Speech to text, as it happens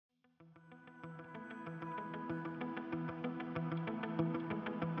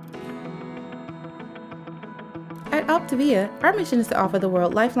At Optavia, our mission is to offer the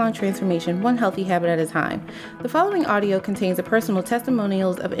world lifelong transformation, one healthy habit at a time. The following audio contains the personal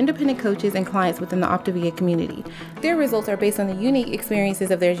testimonials of independent coaches and clients within the Optavia community. Their results are based on the unique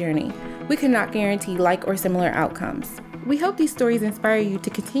experiences of their journey. We cannot guarantee like or similar outcomes. We hope these stories inspire you to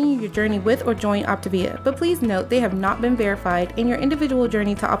continue your journey with or join Optavia, but please note they have not been verified and your individual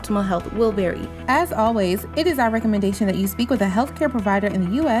journey to optimal health will vary. As always, it is our recommendation that you speak with a healthcare provider in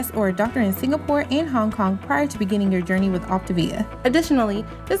the US or a doctor in Singapore and Hong Kong prior to beginning your journey with Optavia. Additionally,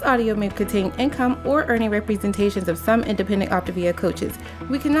 this audio may contain income or earning representations of some independent Optavia coaches.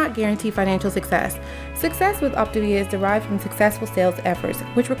 We cannot guarantee financial success. Success with Optavia is derived from successful sales efforts,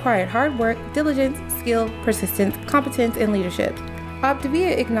 which required hard work, diligence, skill, persistence, competence, and leadership.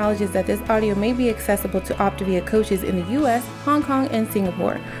 Optavia acknowledges that this audio may be accessible to Optavia coaches in the US, Hong Kong, and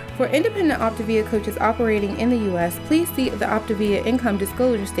Singapore. For independent Optavia coaches operating in the US, please see the Optavia Income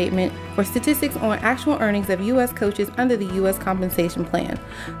Disclosure Statement for statistics on actual earnings of US coaches under the US Compensation Plan.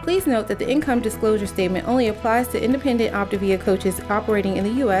 Please note that the Income Disclosure Statement only applies to independent Optavia coaches operating in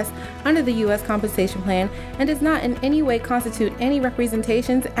the US under the US Compensation Plan and does not in any way constitute any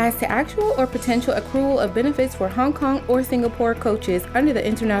representations as to actual or potential accrual of benefits for Hong Kong or Singapore coaches under the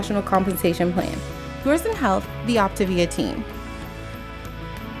International Compensation Plan. Yours in Health, the Optavia team.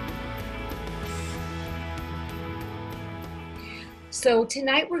 So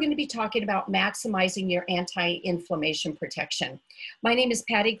tonight we're going to be talking about maximizing your anti-inflammation protection. My name is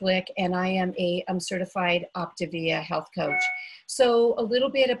Patty Glick and I am a certified Optavia health coach. So a little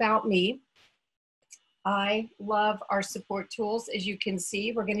bit about me. I love our support tools. As you can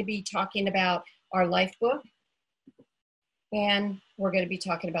see, we're going to be talking about our life book and we're going to be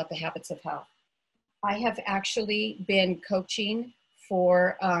talking about the habits of health. I have actually been coaching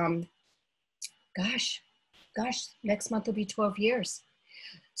for, next month will be 12 years.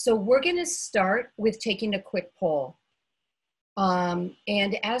 So we're going to start with taking a quick poll. And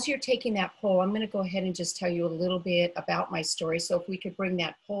as you're taking that poll, I'm going to go ahead and just tell you a little bit about my story. So if we could bring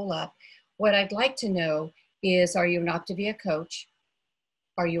that poll up, what I'd like to know is, are you an Optavia coach?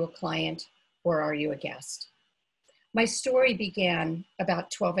 Are you a client? Or are you a guest? My story began about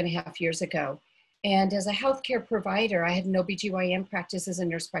 12 and a half years ago. And as a healthcare provider, I had an OBGYN practice as a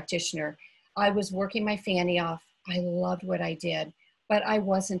nurse practitioner. I was working my fanny off. I loved what I did, but I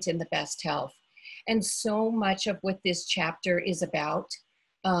wasn't in the best health. And so much of what this chapter is about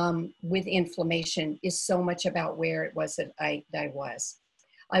with inflammation is so much about where it was that I was.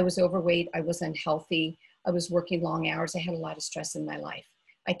 I was overweight. I was unhealthy. I was working long hours. I had a lot of stress in my life.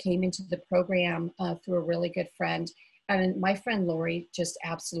 I came into the program through a really good friend. And my friend Lori just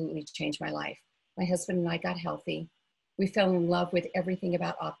absolutely changed my life. My husband and I got healthy. We fell in love with everything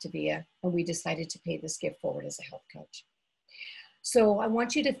about Optavia, and we decided to pay this gift forward as a health coach. So I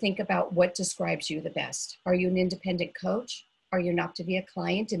want you to think about what describes you the best. Are you an independent coach? Are you an Optavia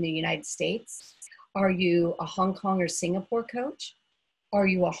client in the United States? Are you a Hong Kong or Singapore coach? Are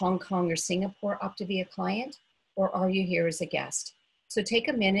you a Hong Kong or Singapore Optavia client? Or are you here as a guest? So take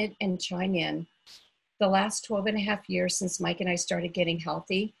a minute and chime in. The last 12 and a half years since Mike and I started getting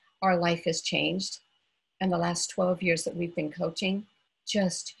healthy, our life has changed. And the last 12 years that we've been coaching,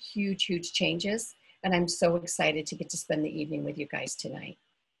 just huge, huge changes. And I'm so excited to get to spend the evening with you guys tonight.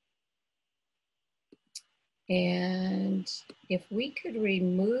 And if we could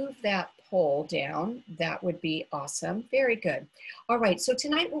remove that poll down, that would be awesome. Very good. All right, so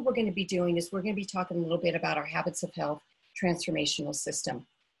tonight what we're going to be doing is we're going to be talking a little bit about our Habits of Health transformational system.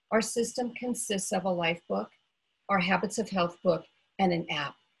 Our system consists of a life book, our Habits of Health book, and an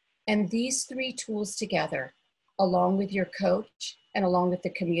app. And these three tools together, along with your coach and along with the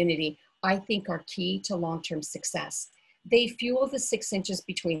community, I think are key to long-term success. They fuel the 6 inches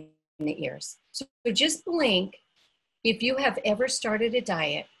between the ears. So just blink if you have ever started a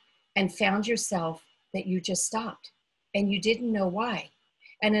diet and found yourself that you just stopped and you didn't know why.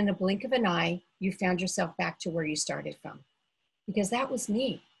 And in a blink of an eye, you found yourself back to where you started from. Because that was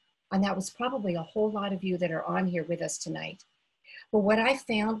me. And that was probably a whole lot of you that are on here with us tonight. But what I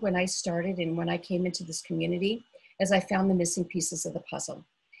found when I started and when I came into this community is I found the missing pieces of the puzzle.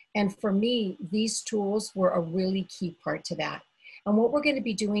 And for me, these tools were a really key part to that. And what we're going to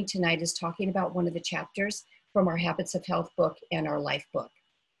be doing tonight is talking about one of the chapters from our Habits of Health book and our life book.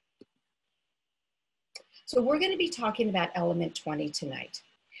 So we're going to be talking about element 20 tonight.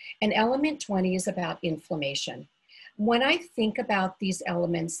 And element 20 is about inflammation. When I think about these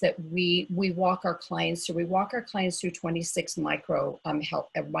elements that we walk our clients through, we walk our clients through 26 micro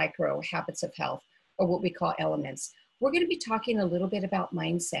habits of health, or what we call elements. We're going to be talking a little bit about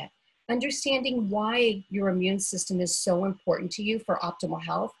mindset, understanding why your immune system is so important to you for optimal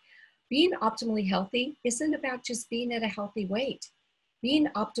health, Being optimally healthy isn't about just being at a healthy weight. Being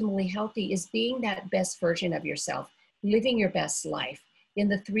optimally healthy is being that best version of yourself, living your best life in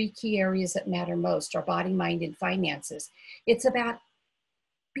the three key areas that matter most, our body, mind, and finances. It's about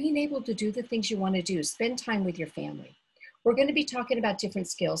being able to do the things you want to do, spend time with your family. We're going to be talking about different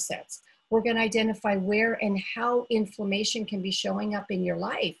skill sets. We're going to identify where and how inflammation can be showing up in your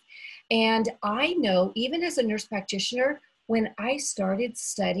life. And I know, even as a nurse practitioner, when I started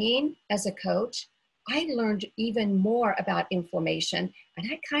studying as a coach, I learned even more about inflammation.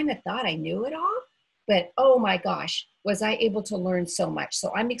 And I kind of thought I knew it all, but oh my gosh, was I able to learn so much.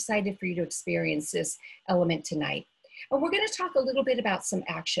 So I'm excited for you to experience this element tonight. And we're going to talk a little bit about some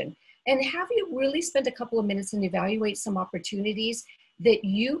action and have you really spend a couple of minutes and evaluate some opportunities that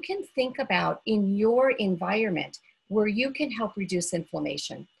you can think about in your environment where you can help reduce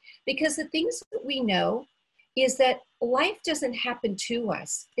inflammation. Because the things that we know is that life doesn't happen to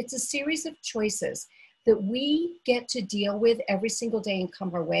us. It's a series of choices that we get to deal with every single day and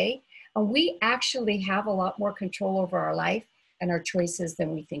come our way. And we actually have a lot more control over our life and our choices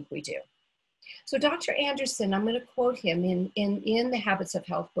than we think we do. So Dr. Anderson, I'm going to quote him in the Habits of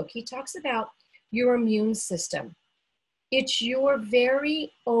Health book. He talks about your immune system. It's your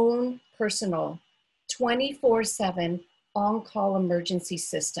very own personal 24/7 on-call emergency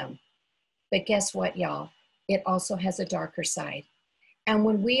system. But guess what, y'all? It also has a darker side. And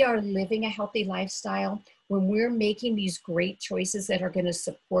when we are living a healthy lifestyle, when we're making these great choices that are going to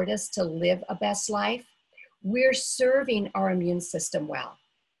support us to live a best life, we're serving our immune system well.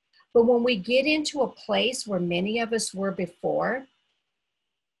 But when we get into a place where many of us were before,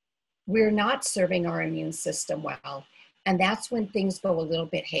 we're not serving our immune system well. And that's when things go a little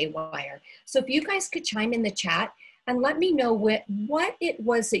bit haywire. So if you guys could chime in the chat and let me know what it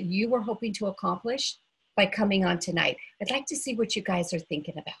was that you were hoping to accomplish by coming on tonight. I'd like to see what you guys are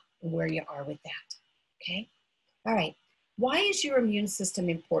thinking about and where you are with that, okay? All right, why is your immune system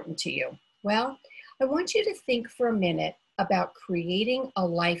important to you? Well, I want you to think for a minute about creating a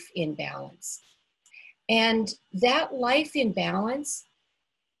life in balance. And that life in balance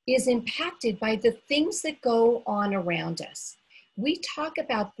is impacted by the things that go on around us. We talk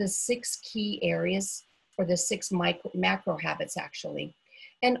about the 6 key areas, or the 6 macro habits actually.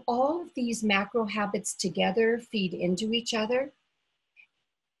 And all of these macro habits together feed into each other.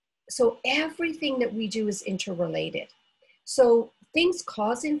 So everything that we do is interrelated. So things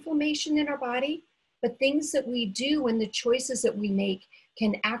cause inflammation in our body, but things that we do and the choices that we make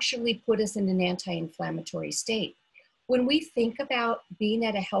can actually put us in an anti-inflammatory state. When we think about being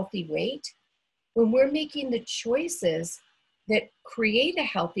at a healthy weight, when we're making the choices that create a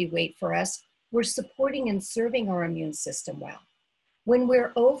healthy weight for us, we're supporting and serving our immune system well. When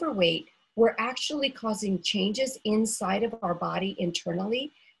we're overweight, we're actually causing changes inside of our body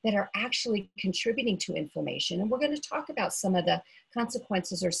internally that are actually contributing to inflammation. And we're going to talk about some of the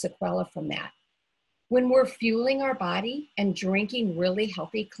consequences or sequelae from that. When we're fueling our body and drinking really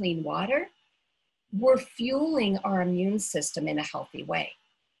healthy, clean water, we're fueling our immune system in a healthy way.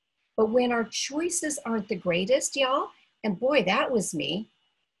 But when our choices aren't the greatest, y'all, and boy, that was me,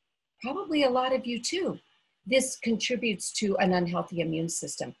 probably a lot of you too, this contributes to an unhealthy immune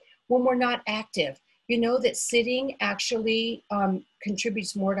system. When we're not active, you know that sitting actually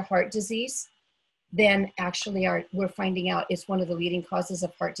contributes more to heart disease than actually we're finding out it's one of the leading causes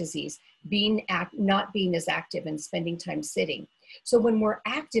of heart disease, not being as active and spending time sitting. So when we're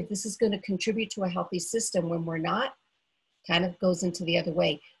active, this is going to contribute to a healthy system. When we're not, kind of goes into the other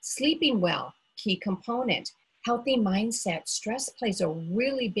way. Sleeping well, key component. Healthy mindset, stress plays a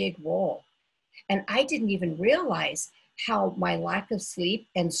really big role. And I didn't even realize how my lack of sleep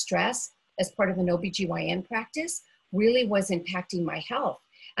and stress as part of an OBGYN practice really was impacting my health.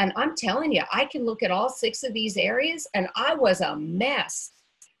 And I'm telling you, I can look at all 6 of these areas and I was a mess.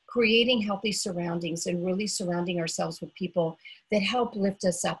 Creating healthy surroundings and really surrounding ourselves with people that help lift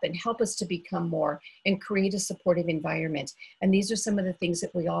us up and help us to become more and create a supportive environment. And these are some of the things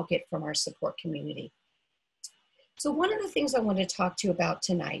that we all get from our support community. So one of the things I want to talk to you about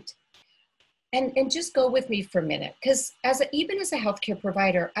tonight, and just go with me for a minute, because even as a healthcare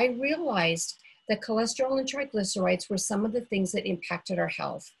provider, I realized that cholesterol and triglycerides were some of the things that impacted our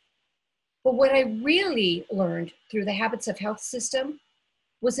health. But what I really learned through the Habits of Health system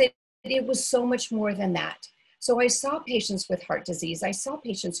was that it was so much more than that. So I saw patients with heart disease. I saw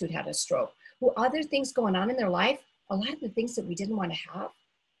patients who'd had a stroke, who other things going on in their life, a lot of the things that we didn't want to have.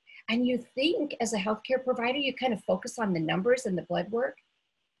 And you think as a healthcare provider, you kind of focus on the numbers and the blood work,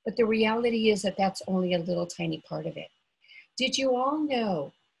 but the reality is that that's only a little tiny part of it. Did you all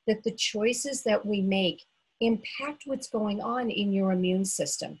know that the choices that we make impact what's going on in your immune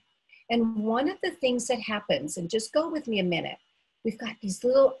system? And one of the things that happens, and just go with me a minute, we've got these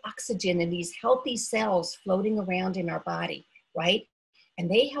little oxygen and these healthy cells floating around in our body, right?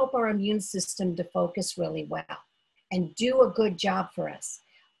 And they help our immune system to focus really well and do a good job for us.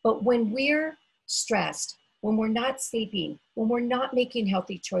 But when we're stressed, when we're not sleeping, when we're not making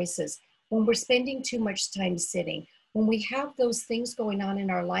healthy choices, when we're spending too much time sitting, when we have those things going on in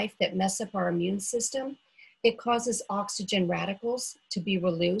our life that mess up our immune system, it causes oxygen radicals to be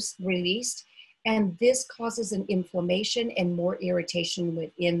released, and this causes an inflammation and more irritation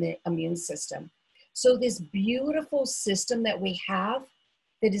within the immune system. So this beautiful system that we have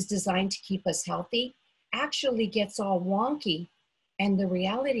that is designed to keep us healthy actually gets all wonky. And the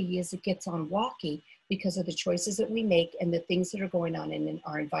reality is it gets on walkie because of the choices that we make and the things that are going on in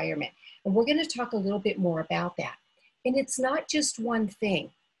our environment. And we're going to talk a little bit more about that. And it's not just one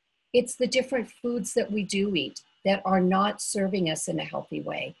thing. It's the different foods that we do eat that are not serving us in a healthy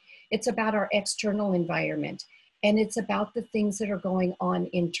way. It's about our external environment, and it's about the things that are going on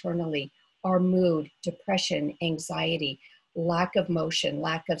internally, our mood, depression, anxiety, lack of motion,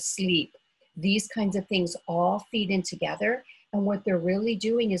 lack of sleep. These kinds of things all feed in together, and what they're really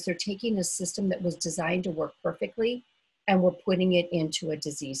doing is they're taking a system that was designed to work perfectly, and we're putting it into a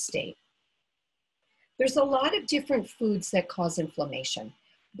disease state. There's a lot of different foods that cause inflammation.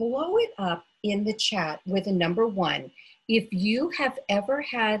 Blow it up in the chat with a number 1. If you have ever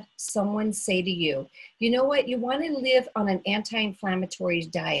had someone say to you, you know what, you want to live on an anti-inflammatory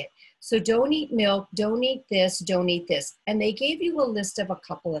diet, so don't eat milk, don't eat this, don't eat this. And they gave you a list of a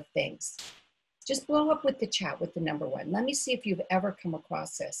couple of things. Just blow up with the chat with the number 1. Let me see if you've ever come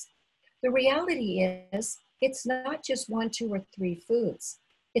across this. The reality is, it's not just 1, 2, or 3 foods.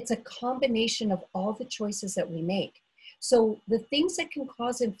 It's a combination of all the choices that we make. So the things that can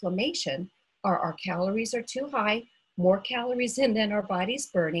cause inflammation are our calories are too high, more calories in than our body's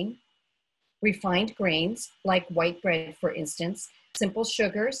burning, refined grains like white bread, for instance, simple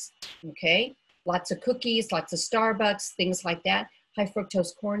sugars, okay, lots of cookies, lots of Starbucks, things like that, high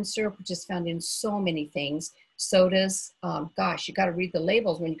fructose corn syrup, which is found in so many things, sodas, gosh, you got to read the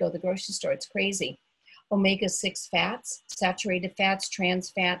labels when you go to the grocery store, it's crazy. Omega-6 fats, saturated fats, trans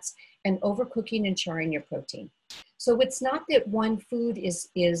fats, and overcooking and charring your protein. So it's not that one food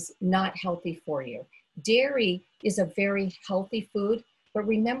is not healthy for you. Dairy is a very healthy food, but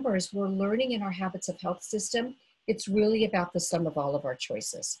remember, as we're learning in our habits of health system, it's really about the sum of all of our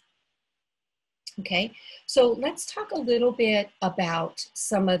choices. Okay, so let's talk a little bit about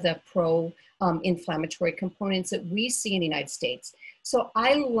some of the pro-inflammatory components that we see in the United States. So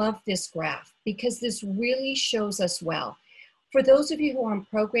I love this graph because this really shows us well. For those of you who are on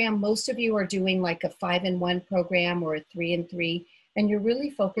program, most of you are doing like a 5-in-1 program or a 3-in-3, and you're really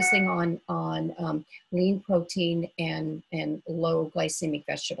focusing on lean protein and low glycemic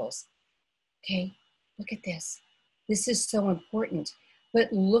vegetables. Okay, look at this. This is so important.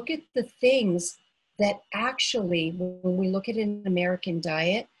 But look at the things that actually, when we look at an American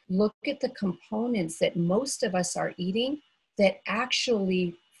diet, look at the components that most of us are eating that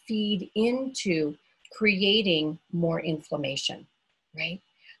actually feed into creating more inflammation, right?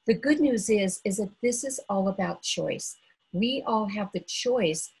 The good news is that this is all about choice. We all have the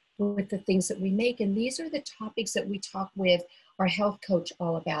choice with the things that we make, and these are the topics that we talk with our health coach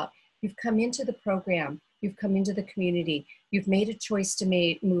all about. You've come into the program, you've come into the community, you've made a choice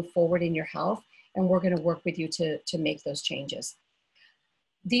to move forward in your health, and we're going to work with you to make those changes.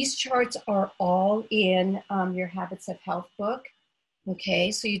 These charts are all in your Habits of Health book. Okay,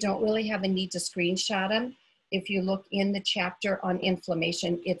 so you don't really have a need to screenshot them. If you look in the chapter on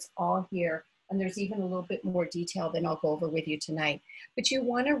inflammation, it's all here. And there's even a little bit more detail than I'll go over with you tonight. But you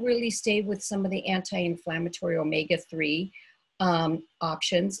want to really stay with some of the anti-inflammatory omega-3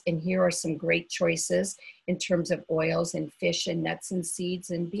 options. And here are some great choices in terms of oils and fish and nuts and seeds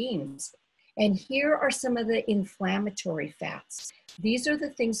and beans. And here are some of the inflammatory fats. These are the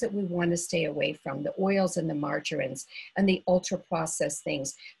things that we want to stay away from, the oils and the margarines and the ultra-processed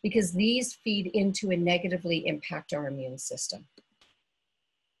things, because these feed into and negatively impact our immune system.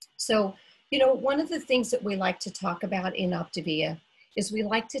 So, you know, one of the things that we like to talk about in Optavia is we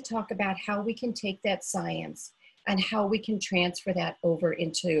like to talk about how we can take that science and how we can transfer that over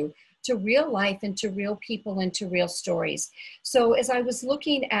into real life and to real people and to real stories. So as I was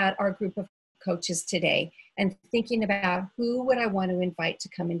looking at our group of coaches today and thinking about who would I want to invite to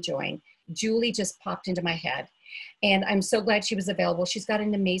come and join, Julie just popped into my head. And I'm so glad she was available. She's got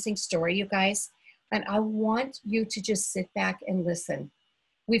an amazing story, you guys. And I want you to just sit back and listen.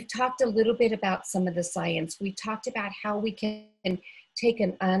 We've talked a little bit about some of the science. We talked about how we can take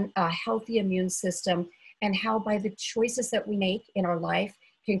a healthy immune system and how by the choices that we make in our life,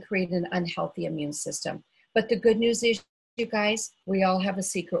 can create an unhealthy immune system. But the good news is, you guys, we all have a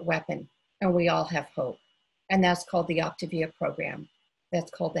secret weapon and we all have hope. And that's called the Optavia program.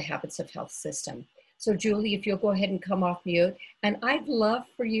 That's called the Habits of Health system. So Julie, if you'll go ahead and come off mute, and I'd love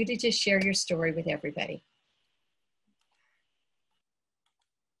for you to just share your story with everybody.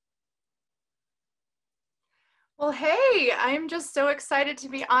 Well, hey, I'm just so excited to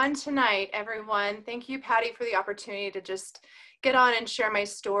be on tonight, everyone. Thank you, Patty, for the opportunity to just get on and share my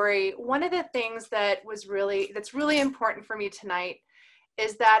story. One of the things that's really important for me tonight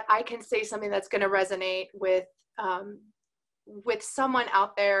is that I can say something that's going to resonate with someone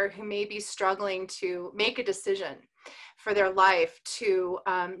out there who may be struggling to make a decision for their life, to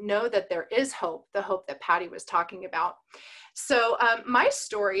know that there is hope, the hope that Patty was talking about. So my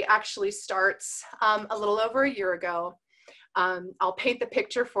story actually starts a little over a year ago. I'll paint the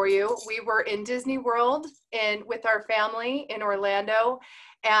picture for you. We were in Disney World with our family in Orlando,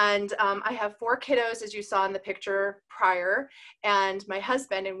 and I have 4 kiddos, as you saw in the picture prior, and my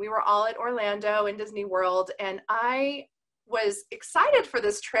husband, and we were all at Orlando in Disney World, and I was excited for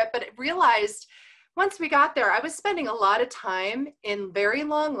this trip, but realized once we got there, I was spending a lot of time in very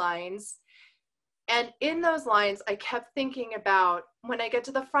long lines. And in those lines, I kept thinking about, when I get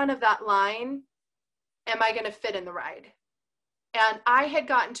to the front of that line, am I going to fit in the ride? And I had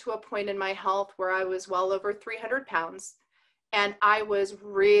gotten to a point in my health where I was well over 300 pounds, and I was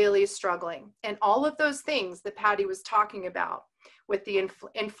really struggling. And all of those things that Patty was talking about with the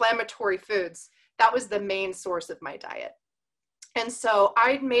inflammatory foods, that was the main source of my diet. And so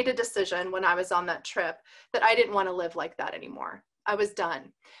I made a decision when I was on that trip that I didn't want to live like that anymore. I was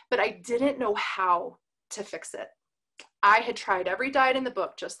done, but I didn't know how to fix it. I had tried every diet in the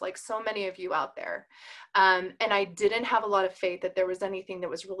book, just like so many of you out there. And I didn't have a lot of faith that there was anything that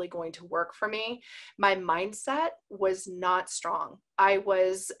was really going to work for me. My mindset was not strong. I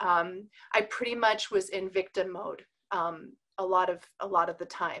pretty much was in victim mode a lot of the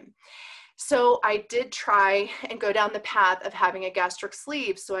time. So I did try and go down the path of having a gastric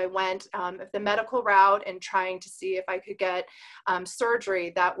sleeve. So I went the medical route and trying to see if I could get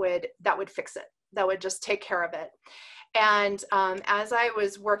surgery that would fix it, that would just take care of it. And as I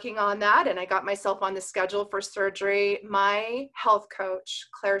was working on that and I got myself on the schedule for surgery, my health coach,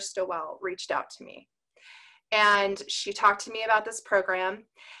 Claire Stowell, reached out to me. And she talked to me about this program,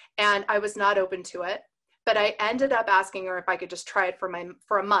 and I was not open to it. But I ended up asking her if I could just try it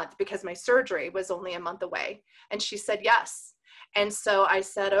for a month, because my surgery was only a month away. And she said yes. And so I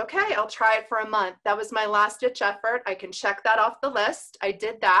said, okay, I'll try it for a month. That was my last ditch effort. I can check that off the list. I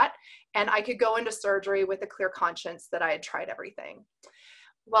did that. And I could go into surgery with a clear conscience that I had tried everything.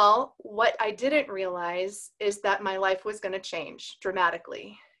 Well, what I didn't realize is that my life was going to change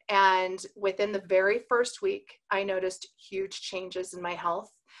dramatically. And within the very first week, I noticed huge changes in my health.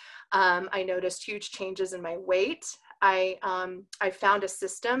 I noticed huge changes in my weight. I found a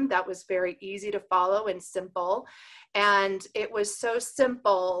system that was very easy to follow and simple. And it was so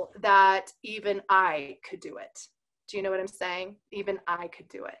simple that even I could do it. Do you know what I'm saying? Even I could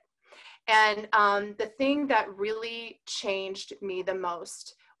do it. And the thing that really changed me the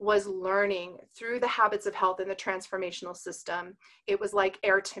most was learning through the Habits of Health and the transformational system. It was like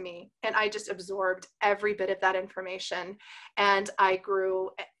air to me. And I just absorbed every bit of that information. And I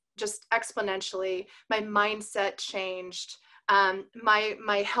grew just exponentially. My mindset changed.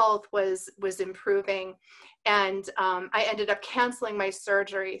 My health was improving, and I ended up canceling my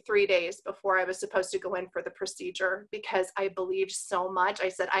surgery 3 days before I was supposed to go in for the procedure, because I believed so much. I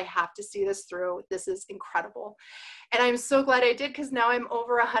said, I have to see this through. This is incredible. And I'm so glad I did, because now I'm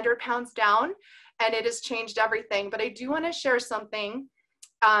over 100 pounds down, and it has changed everything. But I do want to share something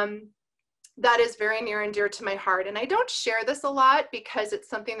that is very near and dear to my heart. And I don't share this a lot because it's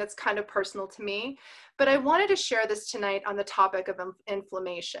something that's kind of personal to me, but I wanted to share this tonight on the topic of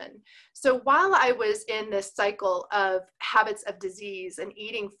inflammation. So while I was in this cycle of habits of disease and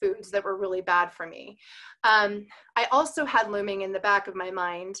eating foods that were really bad for me, I also had looming in the back of my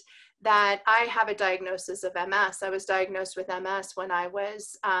mind that I have a diagnosis of MS. I was diagnosed with MS when I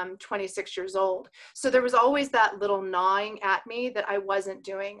was 26 years old. So there was always that little gnawing at me that I wasn't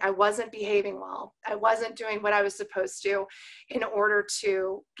doing. I wasn't behaving well. I wasn't doing what I was supposed to in order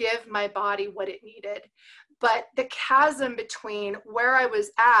to give my body what it needed. But the chasm between where I was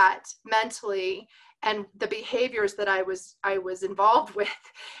at mentally and the behaviors that I was involved with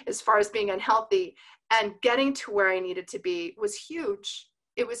as far as being unhealthy and getting to where I needed to be was huge.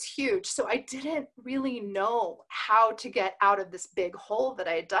 It was huge. So I didn't really know how to get out of this big hole that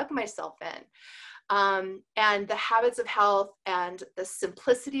I had dug myself in. And the Habits of Health and the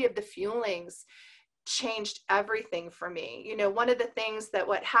simplicity of the fuelings changed everything for me. You know, one of the things that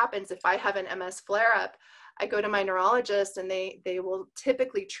what happens if I have an MS flare up, I go to my neurologist and they will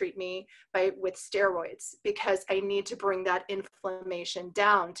typically treat me with steroids because I need to bring that inflammation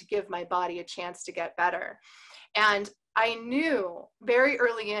down to give my body a chance to get better. And I knew very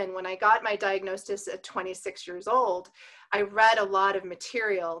early in, when I got my diagnosis at 26 years old, I read a lot of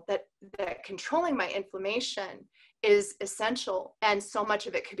material that controlling my inflammation is essential, and so much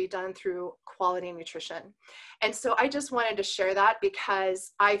of it could be done through quality nutrition. And so I just wanted to share that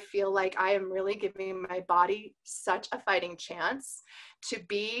because I feel like I am really giving my body such a fighting chance to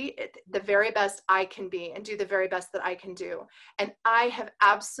be the very best I can be and do the very best that I can do. And I have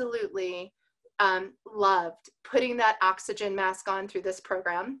absolutely loved putting that oxygen mask on through this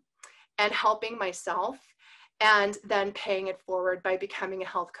program and helping myself, and then paying it forward by becoming a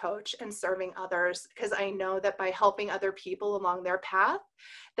health coach and serving others, because I know that by helping other people along their path,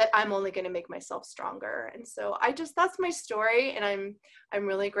 that I'm only going to make myself stronger. And so that's my story, and I'm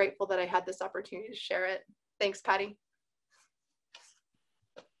really grateful that I had this opportunity to share it. Thanks, Patty.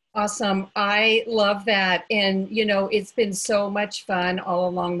 Awesome. I love that. And, you know, it's been so much fun all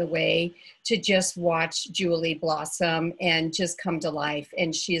along the way to just watch Julie blossom and just come to life.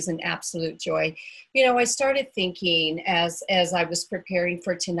 And she is an absolute joy. You know, I started thinking as I was preparing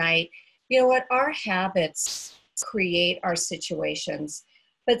for tonight, you know what, our habits create our situations,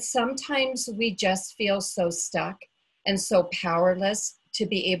 but sometimes we just feel so stuck and so powerless to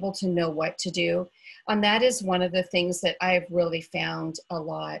be able to know what to do. And that is one of the things that I've really found a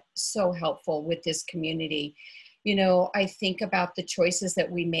lot so helpful with this community. You know, I think about the choices that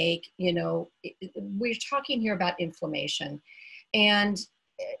we make. You know, we're talking here about inflammation. And,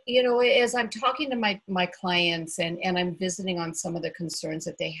 you know, as I'm talking to my clients and I'm visiting on some of the concerns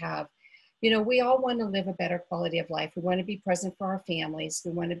that they have, you know, we all want to live a better quality of life. We want to be present for our families.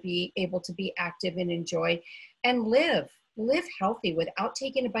 We want to be able to be active and enjoy and live healthy without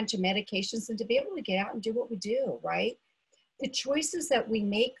taking a bunch of medications, and to be able to get out and do what we do, right? The choices that we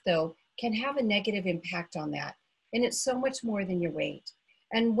make, though, can have a negative impact on that. And it's so much more than your weight.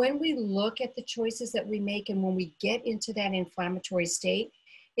 And when we look at the choices that we make and when we get into that inflammatory state,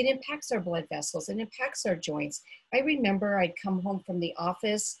 it impacts our blood vessels, it impacts our joints. I remember I'd come home from the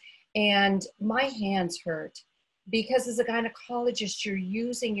office and my hands hurt, because as a gynecologist, you're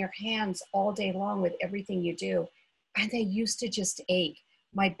using your hands all day long with everything you do. And they used to just ache.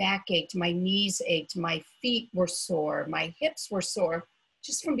 My back ached, my knees ached, my feet were sore, my hips were sore,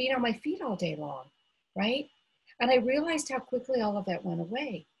 just from being on my feet all day long, right? And I realized how quickly all of that went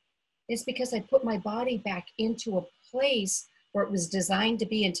away. It's because I put my body back into a place where it was designed to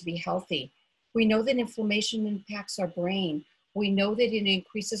be and to be healthy. We know that inflammation impacts our brain. We know that it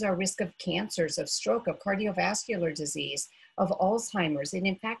increases our risk of cancers, of stroke, of cardiovascular disease, of Alzheimer's. It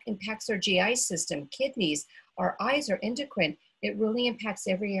in fact impacts our GI system, kidneys, our eyes, our endocrine. It really impacts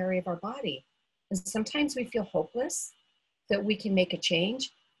every area of our body. And sometimes we feel hopeless that we can make a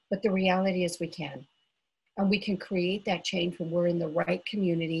change, but the reality is we can. And we can create that change when we're in the right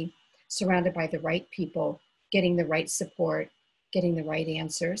community, surrounded by the right people, getting the right support, getting the right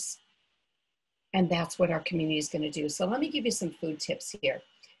answers. And that's what our community is going to do. So let me give you some food tips here.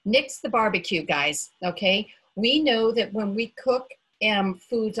 Nix the barbecue, guys, okay? We know that when we cook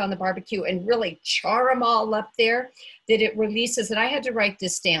foods on the barbecue and really char them all up there, that it releases, and I had to write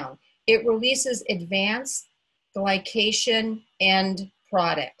this down, it releases advanced glycation end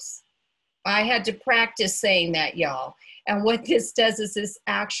products. I had to practice saying that, y'all. And what this does is this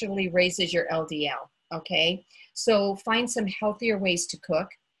actually raises your LDL, okay? So find some healthier ways to cook.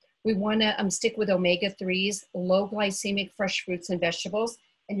 We want to stick with omega-3s, low glycemic fresh fruits and vegetables.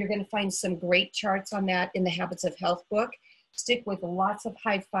 And you're going to find some great charts on that in the Habits of Health book. Stick with lots of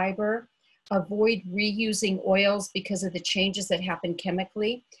high fiber. Avoid reusing oils because of the changes that happen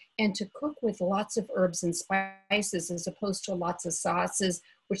chemically. And to cook with lots of herbs and spices as opposed to lots of sauces,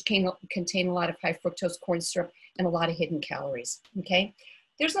 which can contain a lot of high fructose corn syrup and a lot of hidden calories, okay?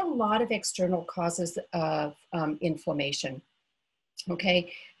 There's a lot of external causes of inflammation,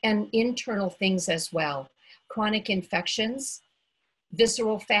 okay? And internal things as well. Chronic infections,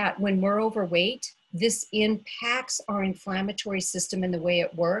 visceral fat. When we're overweight, this impacts our inflammatory system and the way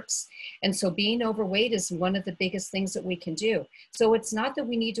it works. And so being overweight is one of the biggest things that we can do. So it's not that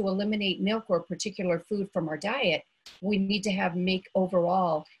we need to eliminate milk or particular food from our diet. We need to make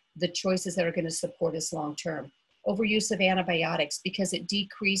overall the choices that are going to support us long term. Overuse of antibiotics because it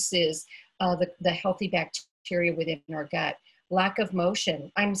decreases the healthy bacteria within our gut. Lack of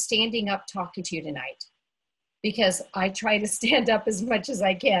motion. I'm standing up talking to you tonight. because I try to stand up as much as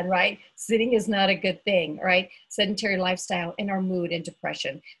I can, right? Sitting is not a good thing, right? Sedentary lifestyle and our mood and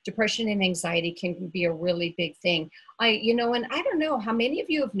depression. Depression and anxiety can be a really big thing. And I don't know how many of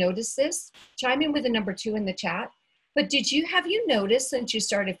you have noticed this. Chime in with a number 2 in the chat. But have you noticed since you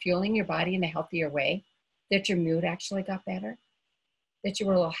started fueling your body in a healthier way that your mood actually got better? That you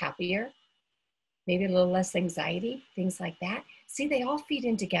were a little happier? Maybe a little less anxiety, things like that. See, they all feed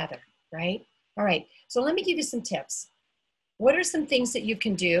in together, right? All right, so let me give you some tips. What are some things that you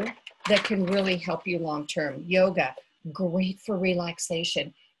can do that can really help you long-term? Yoga, great for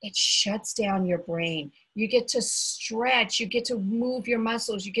relaxation. It shuts down your brain. You get to stretch, you get to move your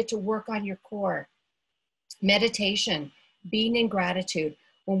muscles, you get to work on your core. Meditation, being in gratitude.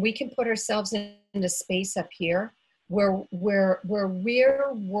 When we can put ourselves in a space up here where we're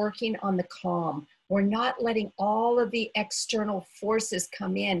working on the calm, we're not letting all of the external forces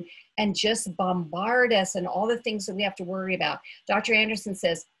come in and just bombard us and all the things that we have to worry about. Dr. Anderson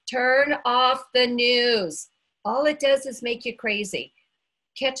says, turn off the news. All it does is make you crazy.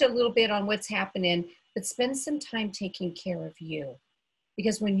 Catch a little bit on what's happening, but spend some time taking care of you.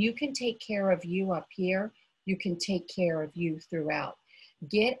 Because when you can take care of you up here, you can take care of you throughout.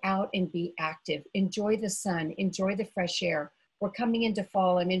 Get out and be active. Enjoy the sun. Enjoy the fresh air. We're coming into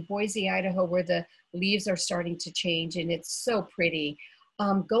fall. I'm in Boise, Idaho, where the leaves are starting to change, and it's so pretty.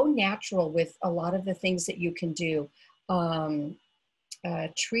 Go natural with a lot of the things that you can do.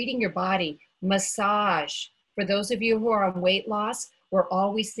 Treating your body. Massage. For those of you who are on weight loss, we're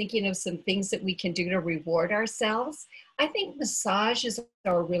always thinking of some things that we can do to reward ourselves. I think massages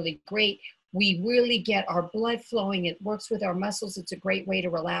are really great. We really get our blood flowing. It works with our muscles. It's a great way to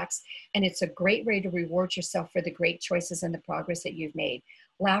relax. And it's a great way to reward yourself for the great choices and the progress that you've made.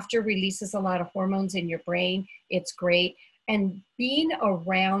 Laughter releases a lot of hormones in your brain. It's great. And being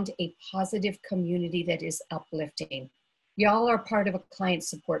around a positive community that is uplifting. Y'all are part of a client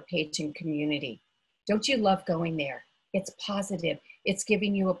support page and community. Don't you love going there? It's positive. It's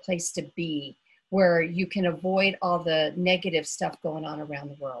giving you a place to be where you can avoid all the negative stuff going on around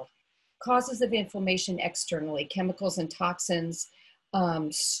the world. Causes of inflammation externally, chemicals and toxins,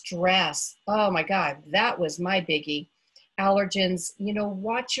 stress. Oh my God, that was my biggie. Allergens,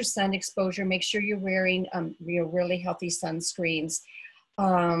 watch your sun exposure. Make sure you're wearing really healthy sunscreens,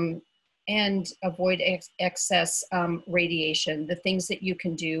 and avoid excess radiation, the things that you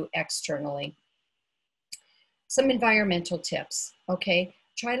can do externally. Some environmental tips, okay?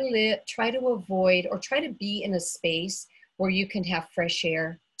 Try to avoid or try to be in a space where you can have fresh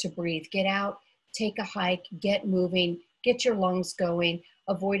air to breathe. Get out, take a hike, get moving, get your lungs going,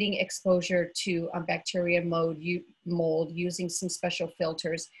 avoiding exposure to bacteria, mold, using some special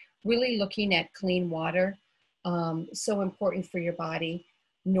filters, really looking at clean water, so important for your body.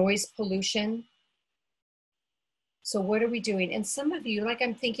 Noise pollution. So what are we doing? And some of you, like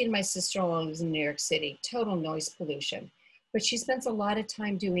I'm thinking my sister-in-law lives in New York City, total noise pollution. But she spends a lot of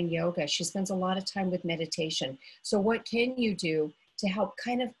time doing yoga. She spends a lot of time with meditation. So what can you do to help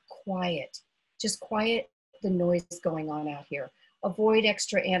kind of just quiet the noise going on out here? Avoid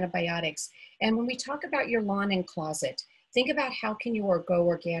extra antibiotics. And when we talk about your lawn and closet, think about how can you go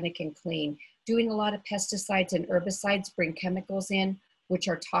organic and clean. Doing a lot of pesticides and herbicides bring chemicals in, which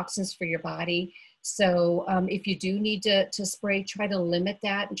are toxins for your body. So if you do need to spray, try to limit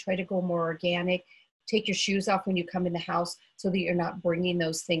that and try to go more organic. Take your shoes off when you come in the house so that you're not bringing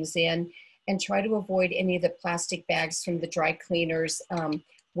those things in. And try to avoid any of the plastic bags from the dry cleaners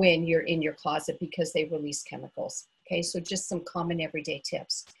when you're in your closet because they release chemicals. Okay, so just some common everyday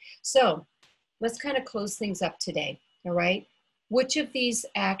tips. So let's kind of close things up today, all right? Which of these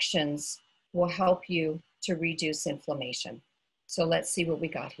actions will help you to reduce inflammation? So let's see what we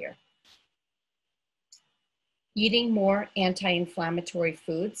got here. Eating more anti-inflammatory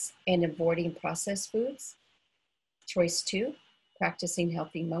foods and avoiding processed foods. Choice 2, practicing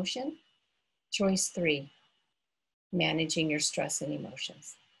healthy motion. Choice 3, managing your stress and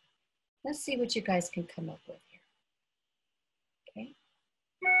emotions. Let's see what you guys can come up with here. Okay.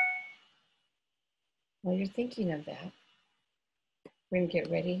 While you're thinking of that, we're going to get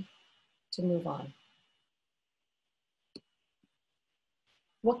ready to move on.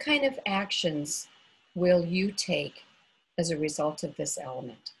 What kind of actions will you take as a result of this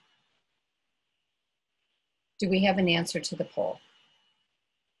element? Do we have an answer to the poll?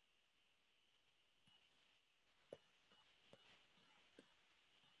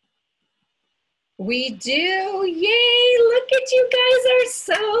 We do. Yay, look at you guys are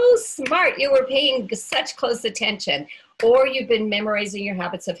so smart. You were paying such close attention, or you've been memorizing your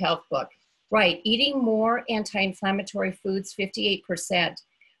Habits of Health book. Right, eating more anti-inflammatory foods, 58%.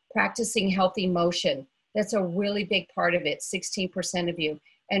 Practicing healthy motion, That's a really big part of it, 16% of you.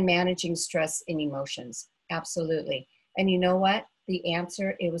 And managing stress and emotions, absolutely. And you know what? The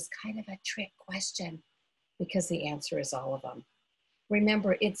answer, it was kind of a trick question because the answer is all of them.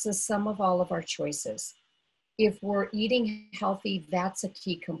 Remember, it's the sum of all of our choices. If we're eating healthy, that's a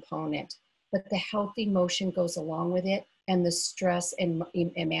key component, but the healthy emotion goes along with it, and the stress and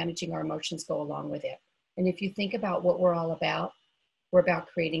managing our emotions go along with it. And if you think about what we're all about, we're about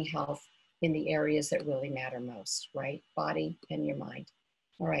creating health in the areas that really matter most, right? Body and your mind.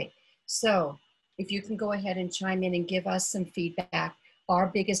 All right, so if you can go ahead and chime in and give us some feedback. Our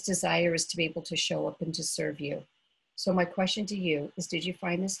biggest desire is to be able to show up and to serve you. So my question to you is, did you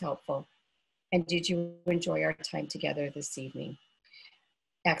find this helpful? And did you enjoy our time together this evening?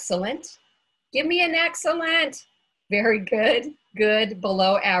 Excellent. Give me an excellent. Very good, good,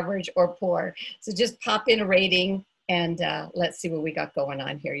 below average, or poor. So just pop in a rating and let's see what we got going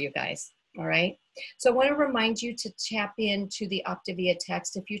on here, you guys. All right. So I want to remind you to tap into the Optavia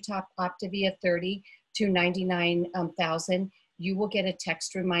text. If you tap Optavia 30 to 99,000, you will get a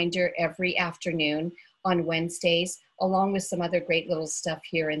text reminder every afternoon on Wednesdays, along with some other great little stuff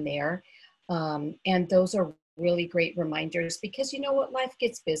here and there. And those are really great reminders because you know what, life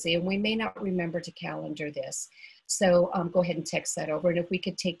gets busy and we may not remember to calendar this. So go ahead and text that over. And if we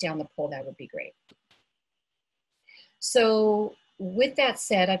could take down the poll, that would be great. So with that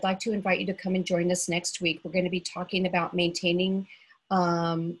said, I'd like to invite you to come and join us next week. We're going to be talking about maintaining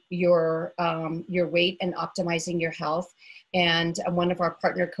your weight and optimizing your health. And one of our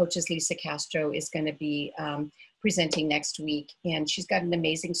partner coaches, Lisa Castro, is going to be presenting next week. And she's got an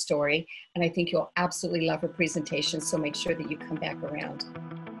amazing story. And I think you'll absolutely love her presentation. So make sure that you come back around.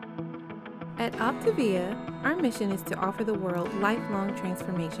 At Optavia, our mission is to offer the world lifelong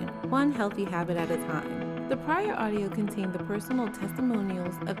transformation, one healthy habit at a time. The prior audio contained the personal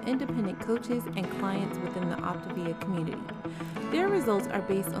testimonials of independent coaches and clients within the Optavia community. Their results are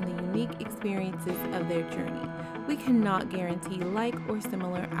based on the unique experiences of their journey. We cannot guarantee like or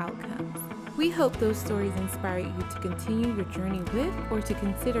similar outcomes. We hope those stories inspire you to continue your journey with or to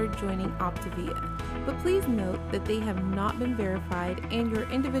consider joining Optavia. But please note that they have not been verified and your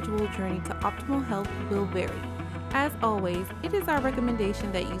individual journey to optimal health will vary. As always, it is our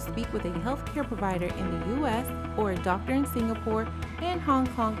recommendation that you speak with a healthcare provider in the U.S. or a doctor in Singapore and Hong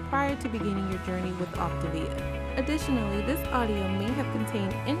Kong prior to beginning your journey with Optavia. Additionally, this audio may have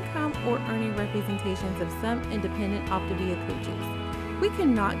contained income or earning representations of some independent Optavia coaches. We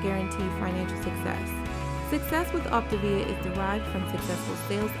cannot guarantee financial success. Success with Optavia is derived from successful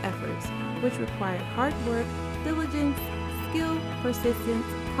sales efforts, which require hard work, diligence, skill, persistence,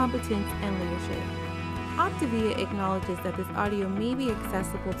 competence, and leadership. Optavia acknowledges that this audio may be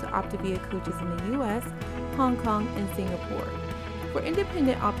accessible to Optavia coaches in the U.S., Hong Kong, and Singapore. For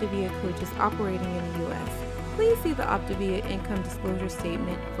independent Optavia coaches operating in the U.S., please see the Optavia Income Disclosure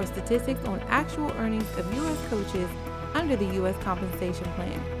Statement for statistics on actual earnings of U.S. coaches under the U.S. Compensation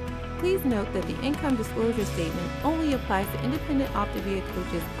Plan. Please note that the Income Disclosure Statement only applies to independent Optavia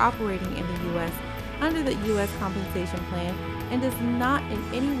coaches operating in the U.S. under the U.S. Compensation Plan and does not in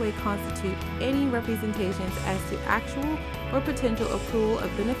any way constitute any representations as to actual or potential accrual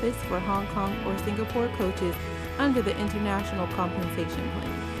of benefits for Hong Kong or Singapore coaches under the International Compensation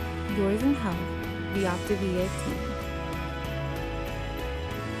Plan. Yours in health, the Optavia team.